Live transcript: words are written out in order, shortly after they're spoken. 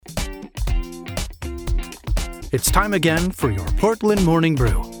It's time again for your Portland Morning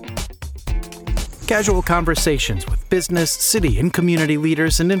Brew. Casual conversations with business, city, and community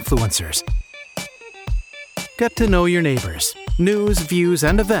leaders and influencers. Get to know your neighbors. News, views,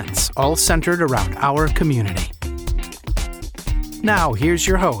 and events all centered around our community. Now, here's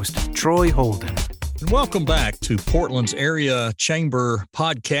your host, Troy Holden. Welcome back to Portland's Area Chamber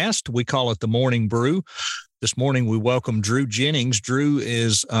podcast. We call it the Morning Brew. This morning, we welcome Drew Jennings. Drew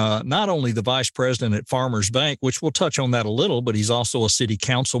is not only the vice president at Farmers Bank, which we'll touch on that a little, but he's also a city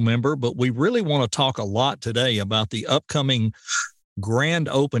council member. But we really want to talk a lot today about the upcoming grand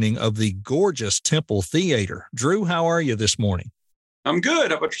opening of the gorgeous Temple Theater. Drew, how are you this morning? I'm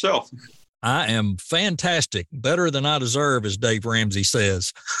good. How about yourself? I am fantastic. Better than I deserve, as Dave Ramsey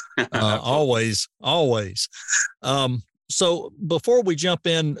says. Always. So before we jump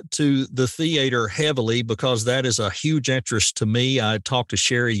into the theater heavily, because that is a huge interest to me, I talked to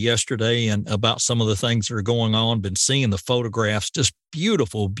Sherry yesterday and about some of the things that are going on, been seeing the photographs, just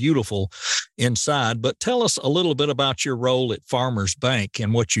beautiful, beautiful inside. But tell us a little bit about your role at Farmers Bank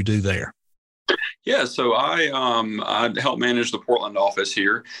and what you do there. Yeah, so I help manage the Portland office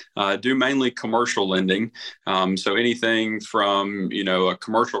here. Do mainly commercial lending. So anything from, a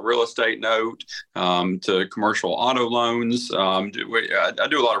commercial real estate note to commercial auto loans. I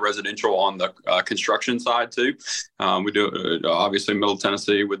do a lot of residential on the construction side too. We do obviously Middle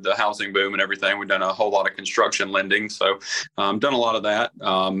Tennessee with the housing boom and everything. We've done a whole lot of construction lending. So done a lot of that.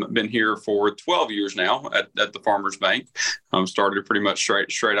 Been here for 12 years now at the Farmers Bank. Started pretty much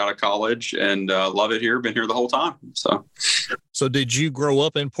straight out of college and love it here. Been here the whole time. So did you grow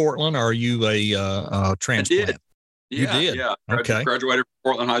up in Portland, or are you a transplant? I did. You did? Yeah. Okay. Graduated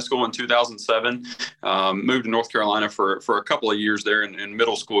from Portland High School in 2007. Moved to North Carolina for a couple of years there in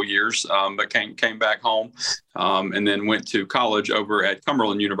middle school years, but came back home and then went to college over at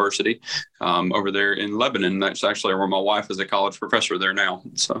Cumberland University over there in Lebanon. That's actually where my wife is a college professor there now.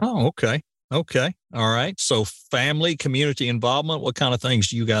 So. Oh, okay. Okay. All right. So family, community involvement, what kind of things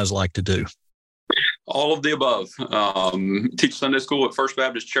do you guys like to do? All of the above. Teach Sunday school at First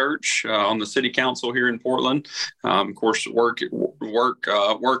Baptist Church, on the city council here in Portland. Of course, work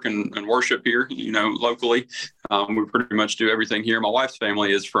and worship here, locally. We pretty much do everything here. My wife's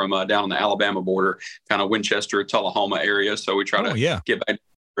family is from down on the Alabama border, kind of Winchester, Tullahoma area. So we try to get back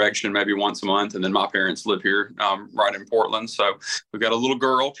direction maybe once a month. And then my parents live here right in Portland. So we've got a little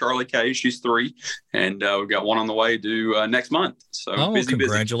girl, Charlie Kay, she's 3, and we've got one on the way due next month. So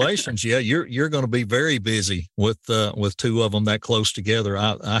congratulations. Yeah, you're going to be very busy with 2 of them that close together.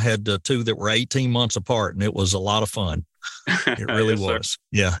 I had 2 that were 18 months apart, and it was a lot of fun. It really was. Sir.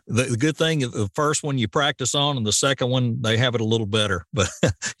 Yeah. The good thing is the first one you practice on, and the second one, they have it a little better, but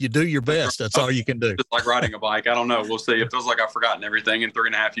you do your best. That's all you can do. It's like riding a bike. I don't know. We'll see. It feels like I've forgotten everything in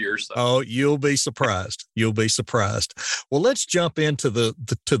 3.5 years. So. Oh, you'll be surprised. You'll be surprised. Well, let's jump into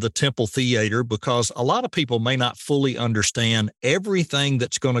the Temple Theater, because a lot of people may not fully understand everything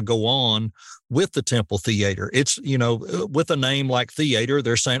that's going to go on with the Temple Theater. It's, with a name like theater,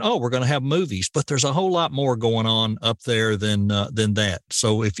 they're saying, oh, we're going to have movies, but there's a whole lot more going on up there than that.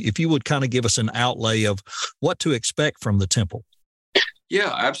 So if you would kind of give us an outlay of what to expect from the Temple.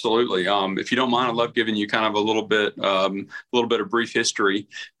 Yeah, absolutely. If you don't mind, I'd love giving you kind of a little bit of brief history.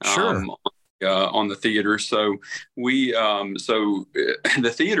 Sure. On the theater. So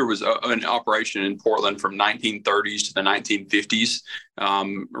the theater was an operation in Portland from 1930s to the 1950s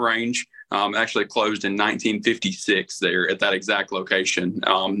range. Actually closed in 1956 there at that exact location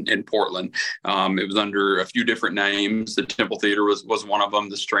in Portland. It was under a few different names. The Temple Theater was one of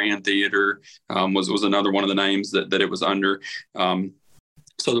them. The Strand Theater was another one of the names that it was under.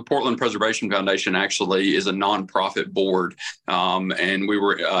 So the Portland Preservation Foundation actually is a nonprofit board, and we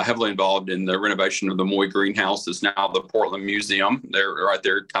were heavily involved in the renovation of the Moy Greenhouse. That's now the Portland Museum. They're right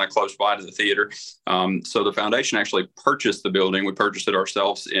there, kind of close by to the theater. So the foundation actually purchased the building. We purchased it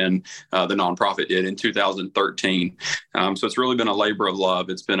ourselves the nonprofit did in 2013. So it's really been a labor of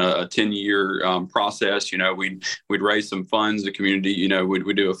love. It's been a 10-year process. We'd raise some funds. The community,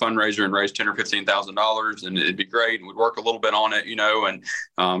 we'd do a fundraiser and raise $10,000 or $15,000, and it'd be great. And we'd work a little bit on it, and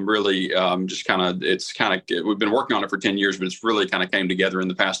we've been working on it for 10 years, but it's really kind of came together in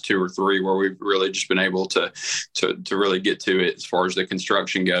the past 2 or 3 where we've really just been able to really get to it as far as the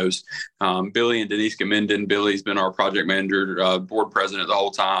construction goes. Billy and Denise Gamenden, Billy's been our project manager, board president the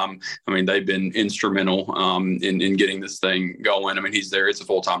whole time. I mean, they've been instrumental in getting this thing going. I mean, he's there. It's a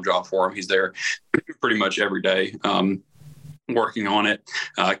full-time job for him. He's there pretty much every day. working on it.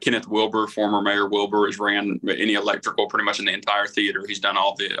 Kenneth Wilbur, former Mayor Wilbur, has ran any electrical pretty much in the entire theater. He's done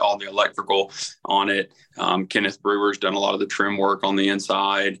all the electrical on it. Kenneth Brewer's done a lot of the trim work on the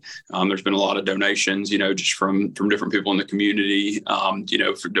inside. There's been a lot of donations, just from different people in the community,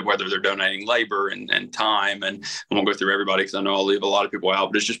 whether they're donating labor and time. And I won't go through everybody because I know I'll leave a lot of people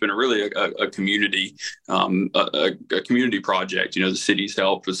out, but it's just been really a community, a community project. The city's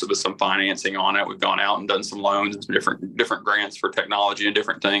helped with some financing on it. We've gone out and done some loans and some different grants for technology and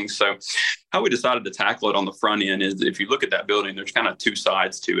different things. So how we decided to tackle it on the front end is, if you look at that building, there's kind of two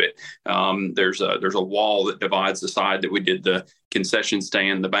sides to it. There's a wall that divides the side that we did the concession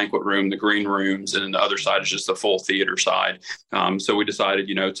stand, the banquet room, the green rooms, and then the other side is just the full theater side. So we decided,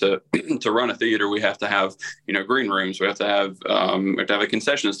 to run a theater, we have to have, green rooms, we have to have a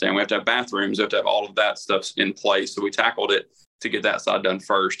concession stand, we have to have bathrooms, we have to have all of that stuff in place. So we tackled it to get that side done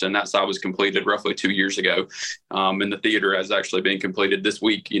first, and that side was completed roughly 2 years ago. And the theater has actually been completed this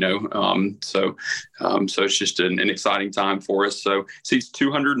week. So it's just an exciting time for us. So seats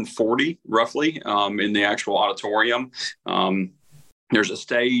 240 roughly in the actual auditorium. There's a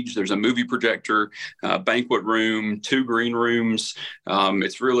stage, there's a movie projector, banquet room, 2 green rooms.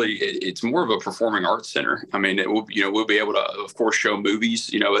 It's more of a performing arts center. I mean, we'll be able to, of course, show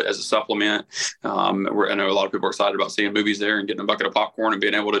movies, as a supplement. I know a lot of people are excited about seeing movies there and getting a bucket of popcorn and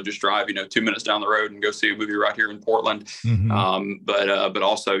being able to just drive, 2 minutes down the road and go see a movie right here in Portland. Mm-hmm. But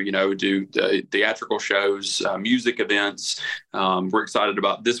also, do the theatrical shows, music events. We're excited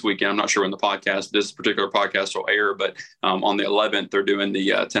about this weekend. I'm not sure when this particular podcast will air, but on the 11th, they're doing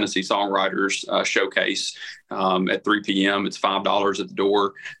the Tennessee Songwriters Showcase at 3 p.m. It's $5 at the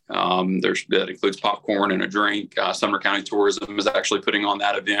door. That includes popcorn and a drink. Sumner County Tourism is actually putting on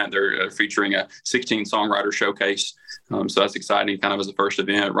that event. They're featuring a 16 songwriter showcase. So that's exciting, kind of as the first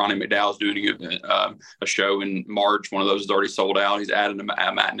event. Ronnie McDowell's doing a show in March. One of those is already sold out. He's added a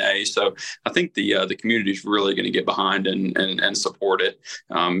matinee. So I think the community is really going to get behind and support it.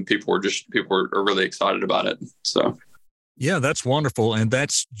 People are really excited about it. So. Yeah, that's wonderful. And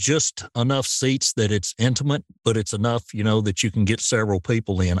that's just enough seats that it's intimate, but it's enough, that you can get several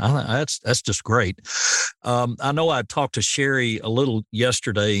people in. That's just great. I know I talked to Sherry a little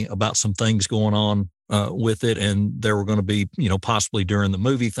yesterday about some things going on with it, and there were going to be, possibly during the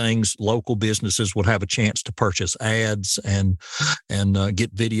movie things, local businesses would have a chance to purchase ads and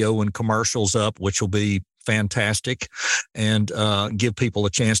get video and commercials up, which will be fantastic, and give people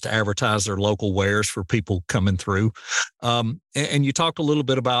a chance to advertise their local wares for people coming through. And you talked a little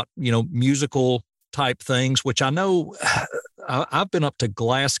bit about, musical type things, which I know I've been up to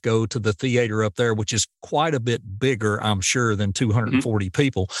Glasgow to the theater up there, which is quite a bit bigger, I'm sure, than 240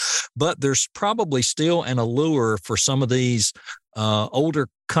 people. But there's probably still an allure for some of these older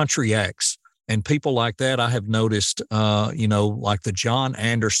country acts. And people like that, I have noticed, like the John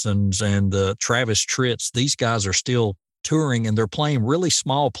Andersons and the Travis Tritts, these guys are still touring and they're playing really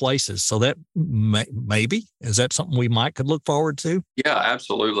small places. So that is that something we could look forward to? Yeah,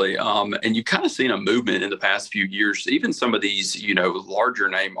 absolutely. And you've kind of seen a movement in the past few years, even some of these, larger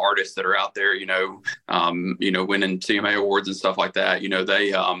name artists that are out there, winning CMA awards and stuff like that.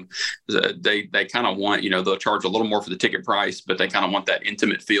 They kind of want, they'll charge a little more for the ticket price, but they kind of want that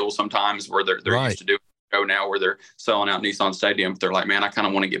intimate feel sometimes where they're right. Used to do now where they're selling out Nissan Stadium. They're like, man, I kind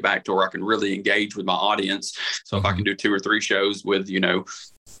of want to get back to where I can really engage with my audience. So if I can do 2 or 3 shows with,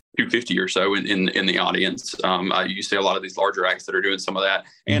 250 or so in the audience. You see a lot of these larger acts that are doing some of that,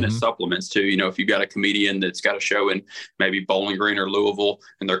 and as supplements too. If you've got a comedian that's got a show in maybe Bowling Green or Louisville,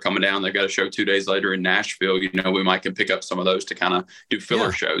 and they're coming down, they've got a show 2 days later in Nashville. We might can pick up some of those to kind of do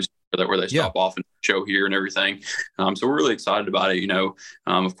filler shows where they stop off and show here and everything. So we're really excited about it.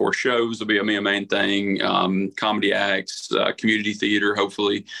 Of course, shows will be a main thing. Comedy acts, community theater,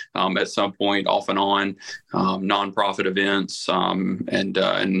 hopefully at some point, off and on, nonprofit events,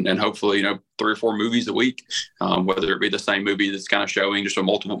 and hopefully 3 or 4 movies a week, whether it be the same movie that's kind of showing just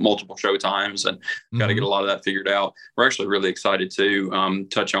multiple show times, and got to get a lot of that figured out. We're actually really excited to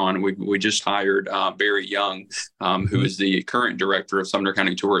touch on. We just hired Barry Young, who is the current director of Sumner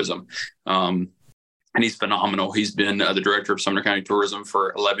County Tourism. And he's phenomenal. He's been the director of Sumner County Tourism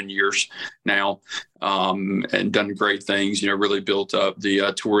for 11 years now, and done great things. Really built up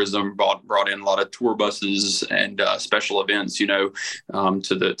the tourism, brought in a lot of tour buses and special events. To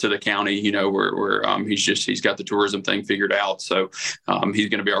the county. Where he's got the tourism thing figured out. So he's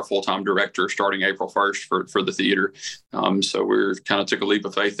going to be our full-time director starting April 1st for the theater. So we're kind of took a leap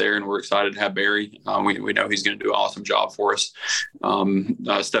of faith there, and we're excited to have Barry. We know he's going to do an awesome job for us,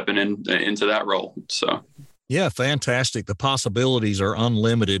 stepping into that role. So. Yeah, fantastic. The possibilities are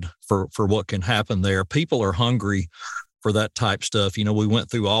unlimited for what can happen there. People are hungry for that type stuff. We went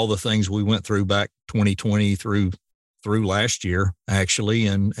through all the things we went through back 2020 through last year, actually.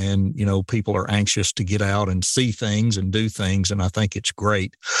 And, people are anxious to get out and see things and do things. And I think it's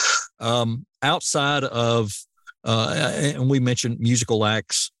great. Outside of, and we mentioned musical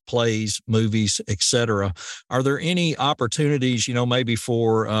acts, plays, movies, etc. Are there any opportunities, maybe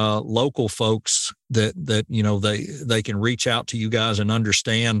for local folks that they can reach out to you guys and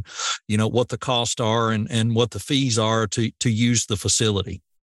understand, what the costs are and what the fees are to use the facility?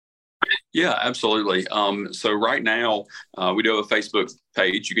 Yeah, absolutely. So right now, we do have a Facebook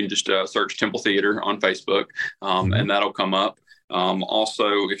page. You can just search Temple Theater on Facebook, and that'll come up.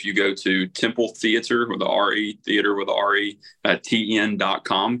 Also, if you go to Temple Theater with a R-E, theater with a R-E,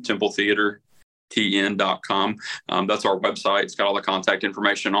 TN.com, Temple Theater, TN.com. That's our website. It's got all the contact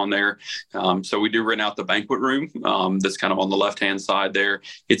information on there. So we do rent out the banquet room. That's kind of on the left-hand side there.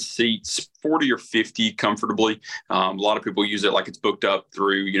 It seats 40 or 50 comfortably. A lot of people use it like it's booked up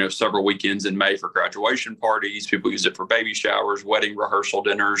through, several weekends in May for graduation parties. People use it for baby showers, wedding rehearsal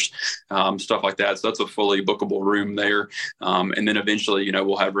dinners, stuff like that. So that's a fully bookable room there. And then eventually,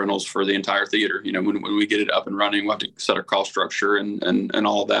 we'll have rentals for the entire theater. When we get it up and running, we'll have to set a cost structure and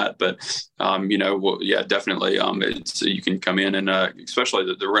all of that. But, definitely. You can come in and especially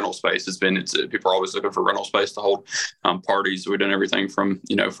the rental space people are always looking for rental space to hold parties. We've done everything from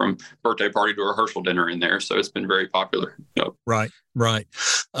birthday party to a rehearsal dinner in there. So it's been very popular. Yep. Right.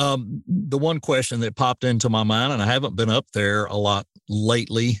 The one question that popped into my mind, and I haven't been up there a lot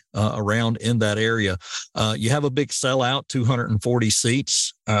lately around in that area. You have a big sellout, 240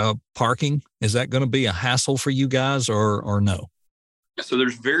 seats, parking. Is that going to be a hassle for you guys or no? So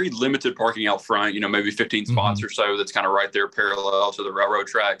there's very limited parking out front, maybe 15 spots or so. That's kind of right there parallel to the railroad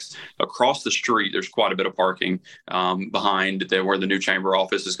tracks. Across the street, there's quite a bit of parking behind where the new chamber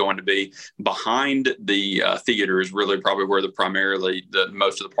office is going to be. Behind the theater is really probably where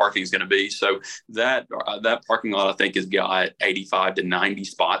most of the parking is going to be. So that parking lot, I think, has got 85 to 90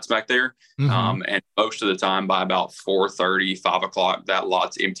 spots back there. And most of the time by about 4:30, 5 o'clock, that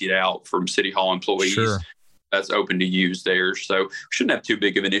lot's emptied out from City Hall employees. Sure. That's open to use there. So shouldn't have too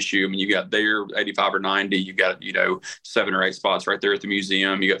big of an issue. I mean, you got there 85 or 90, you got, 7 or 8 spots right there at the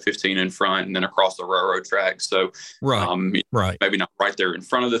museum. You got 15 in front and then across the railroad tracks. So maybe not right there in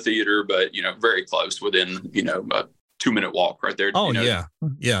front of the theater, but, very close within, a 2-minute walk right there.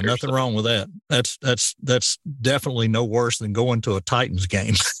 Yeah. Nothing wrong with that. That's definitely no worse than going to a Titans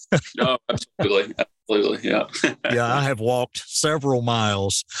game. No, absolutely. Yeah. Yeah. I have walked several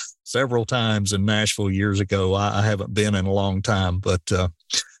miles several times in Nashville years ago. I haven't been in a long time, but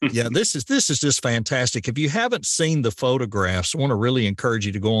this is just fantastic. If you haven't seen the photographs, I want to really encourage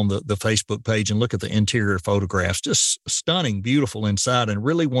you to go on the Facebook page and look at the interior photographs. Just stunning, beautiful inside, and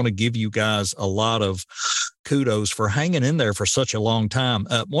really want to give you guys a lot of kudos for hanging in there for such a long time.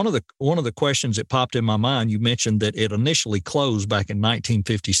 One of the questions that popped in my mind, you mentioned that it initially closed back in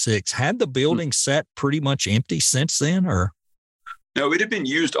 1956. Had the building sat pretty much empty since then, or? No, it had been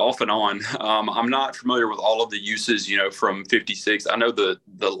used off and on. I'm not familiar with all of the uses, from 56. I know the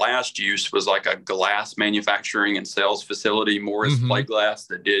last use was like a glass manufacturing and sales facility, Morris Plate Glass,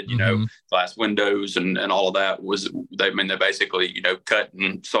 that did, glass windows and all of that. They basically, cut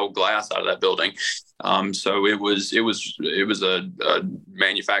and sold glass out of that building. So it was a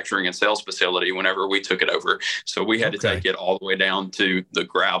manufacturing and sales facility whenever we took it over. So we had to take it all the way down to the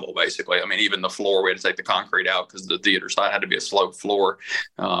gravel, basically. I mean, even the floor, we had to take the concrete out because the theater side had to be a sloped floor.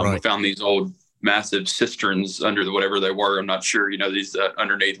 We found these old massive cisterns under whatever they were. I'm not sure, these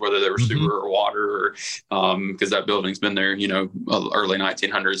underneath, whether they were sewer or water, or because that building's been there, early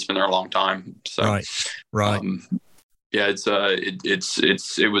 1900s, been there a long time. So, right. Yeah,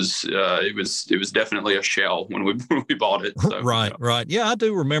 it was definitely a shell when we bought it. So, right. Yeah, I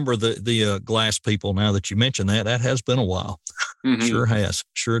do remember the glass people. Now that you mention that has been a while. Sure has,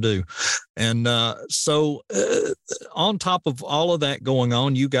 sure do. And so on top of all of that going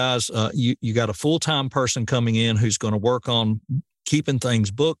on, you guys, you got a full-time person coming in who's going to work on keeping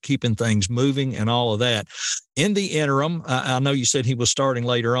things booked, keeping things moving, and all of that. In the interim, I know you said he was starting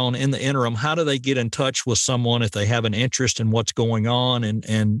later on. In the interim, how do they get in touch with someone if they have an interest in what's going on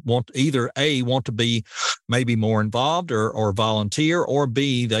and want to be maybe more involved or volunteer, or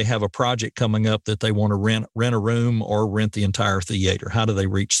B, they have a project coming up that they want to rent a room or rent the entire theater? How do they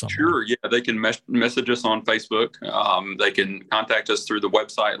reach someone? Sure. Yeah, they can message us on Facebook. They can contact us through the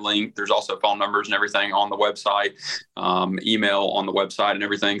website link. There's also phone numbers and everything on the website, email on the website and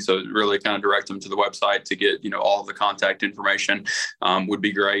everything. So really kind of direct them to the website to get, all of the contact information would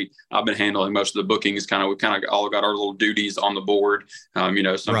be great. I've been handling most of the bookings. We kind of all got our little duties on the board. Some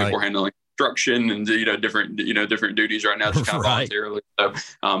people are handling construction and different duties right now, just kind of voluntarily. So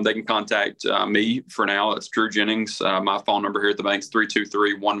they can contact me for now. It's Drew Jennings. My phone number here at the bank is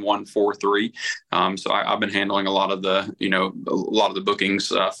 323-1143. So I've been handling a lot of the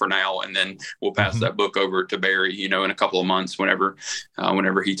bookings for now, and then we'll pass that book over to Barry, in a couple of months whenever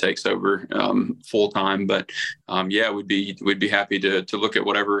he takes over full time. But we'd be happy to look at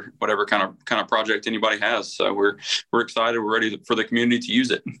whatever kind of project anybody has. So we're excited. We're ready for the community to use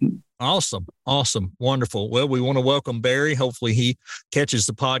it. Awesome. Wonderful. Well, we want to welcome Barry. Hopefully he catches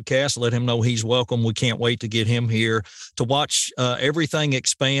the podcast. Let him know he's welcome. We can't wait to get him here to watch everything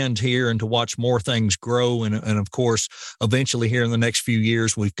expand here and to watch more things grow. And of course, eventually here in the next few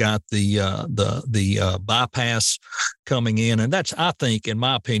years, we've got the bypass coming in. And that's, I think, in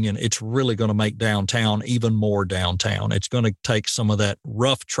my opinion, it's really going to make downtown even more downtown. It's going to take some of that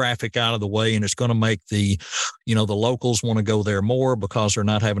rough traffic out of the way, and it's going to make the locals want to go there more because they're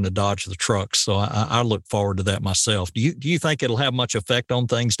not having to dodge the trucks. So I look forward to that myself. Do you think it'll have much effect on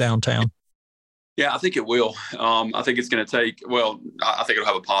things downtown? Yeah, I think it will. I think it's going to I think it'll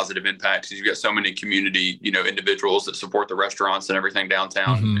have a positive impact because you've got so many community, individuals that support the restaurants and everything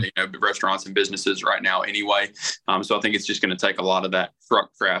downtown, restaurants and businesses right now anyway. So I think it's just going to take a lot of that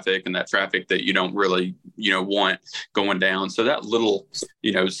truck traffic and that traffic that you don't really, want going down. So that little,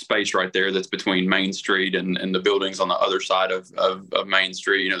 space right there that's between Main Street and the buildings on the other side of Main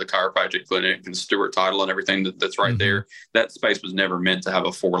Street, the chiropractic clinic and Stewart Title and everything that's right there. That space was never meant to have a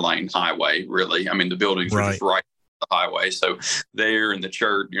 4-lane highway, really. I mean, the buildings are just right on the highway. So there in the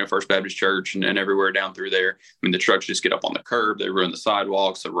church, First Baptist Church and everywhere down through there, I mean, the trucks just get up on the curb. They ruin the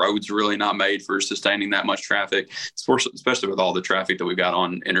sidewalks. The road's really not made for sustaining that much traffic, especially with all the traffic that we've got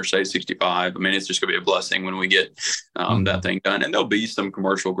on Interstate 65. I mean, it's just going to be a blessing when we get that thing done. And there'll be some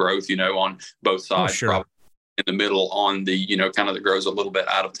commercial growth, on both sides. Probably in the middle on the, kind of that grows a little bit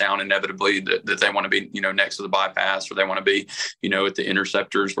out of town inevitably that they want to be, next to the bypass, or they want to be, at the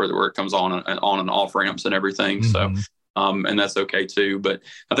interceptors where it comes on and off ramps and everything. So, and that's okay too. But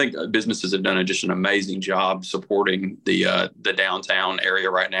I think businesses have done just an amazing job supporting the downtown area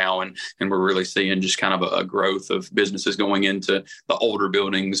right now. And we're really seeing just kind of a growth of businesses going into the older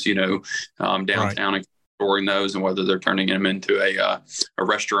buildings, downtown and storing those, and whether they're turning them into a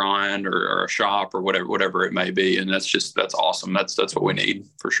restaurant or a shop or whatever it may be. And that's awesome. That's what we need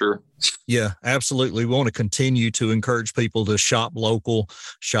for sure. Yeah, absolutely. We want to continue to encourage people to shop local,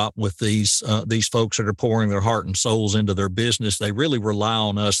 shop with these folks that are pouring their heart and souls into their business. They really rely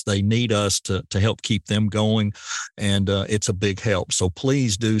on us. They need us to help keep them going. And it's a big help. So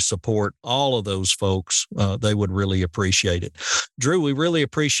please do support all of those folks. They would really appreciate it. Drew, we really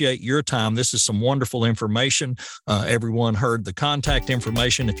appreciate your time. This is some wonderful information. Everyone heard the contact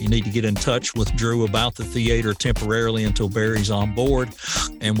information if you need to get in touch with Drew about the theater temporarily until Barry's on board.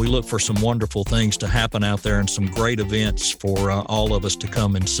 And we look for some wonderful things to happen out there and some great events for all of us to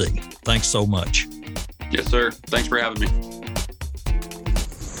come and see. Thanks so much. Yes, sir. Thanks for having me.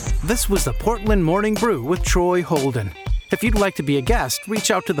 This was the Portland Morning Brew with Troy Holden. If you'd like to be a guest,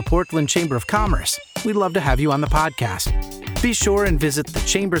 reach out to the Portland Chamber of Commerce. We'd love to have you on the podcast. Be sure and visit the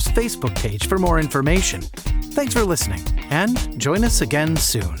Chamber's Facebook page for more information. Thanks for listening, and join us again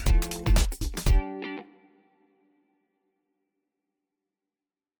soon.